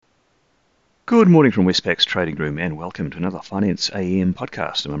Good morning from Westpac's trading room and welcome to another Finance AM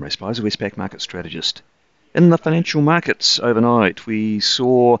podcast. I'm Ray Spicer, Westpac market strategist. In the financial markets overnight, we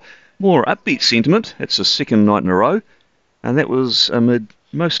saw more upbeat sentiment. It's the second night in a row, and that was amid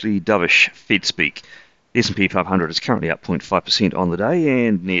mostly dovish Fed speak. The S&P 500 is currently up 0.5% on the day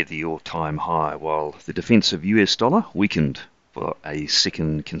and near the all-time high, while the defensive US dollar weakened for a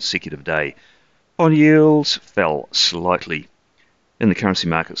second consecutive day. Bond yields fell slightly. In the currency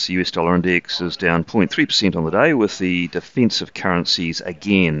markets, the US dollar index is down 0.3% on the day, with the defensive currencies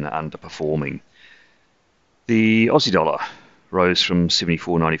again underperforming. The Aussie dollar rose from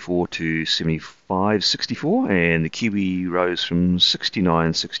 74.94 to 75.64, and the Kiwi rose from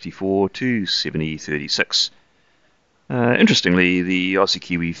 69.64 to 70.36. Interestingly, the Aussie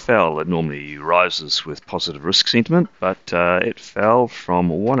Kiwi fell. It normally rises with positive risk sentiment, but it fell from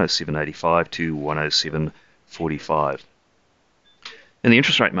 107.85 to 107.45. In the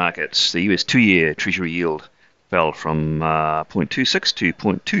interest rate markets, the US 2-year Treasury yield fell from 0.26 to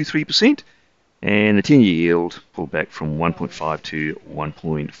 0.23%, and the 10-year yield pulled back from 1.5 to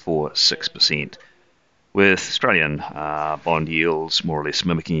 1.46%, with Australian bond yields more or less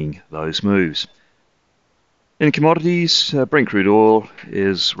mimicking those moves. In commodities, Brent crude oil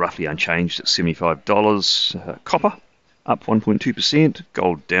is roughly unchanged at $75. Copper up 1.2%,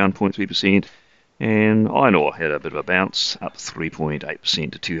 gold down 0.3%, and iron ore had a bit of a bounce, up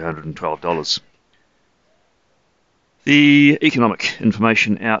 3.8% to $212. The economic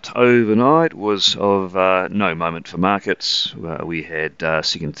information out overnight was of no moment for markets. We had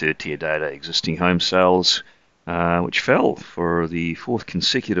second, third tier data, existing home sales, which fell for the fourth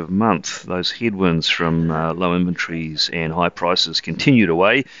consecutive month. Those headwinds from low inventories and high prices continued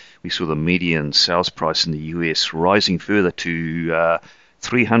away. We saw the median sales price in the US rising further to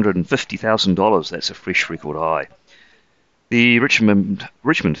 $350,000. That's a fresh record high. The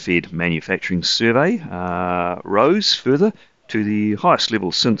Richmond Fed Manufacturing Survey rose further to the highest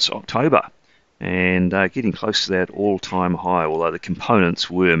level since October, and getting close to that all-time high, although the components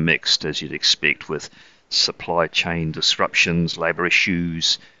were mixed, as you'd expect, with supply chain disruptions, labour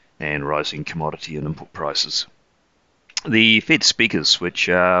issues, and rising commodity and input prices. The Fed speakers, which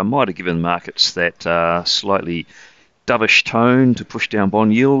might have given markets that slightly dovish tone to push down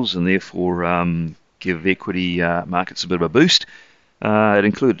bond yields and therefore give equity markets a bit of a boost. It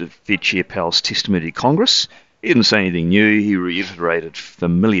included Fed Chair Powell's testimony to Congress. He didn't say anything new. He reiterated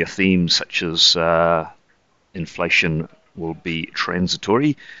familiar themes such as inflation will be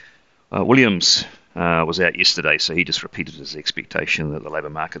transitory. Williams was out yesterday, so he just repeated his expectation that the labour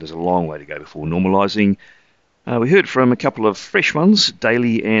market is a long way to go before normalising. We heard from a couple of fresh ones,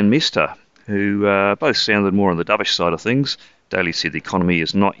 Daly and Mester, who both sounded more on the dovish side of things. Daly said the economy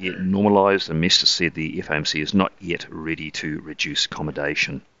is not yet normalised, and Mester said the FOMC is not yet ready to reduce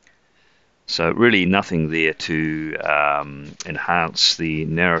accommodation. So really nothing there to enhance the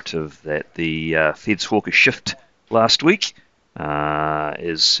narrative that the Fed's hawkish shift last week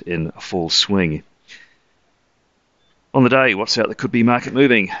is in full swing. On the day, what's out that could be market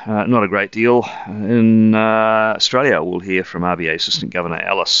moving? Not a great deal. In Australia, we'll hear from RBA Assistant Governor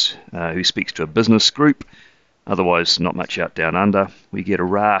Ellis, who speaks to a business group. Otherwise, not much out down under. We get a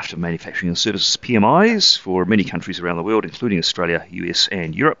raft of manufacturing and services PMIs for many countries around the world, including Australia, US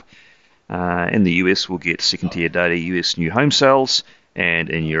and Europe. In the US, we'll get second-tier data, US new home sales, and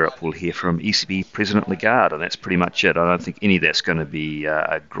in Europe, we'll hear from ECB President Lagarde, and that's pretty much it. I don't think any of that's going to be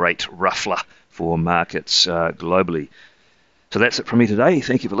a great ruffler for markets globally. So that's it from me today.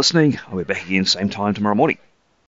 Thank you for listening. I'll be back again same time tomorrow morning.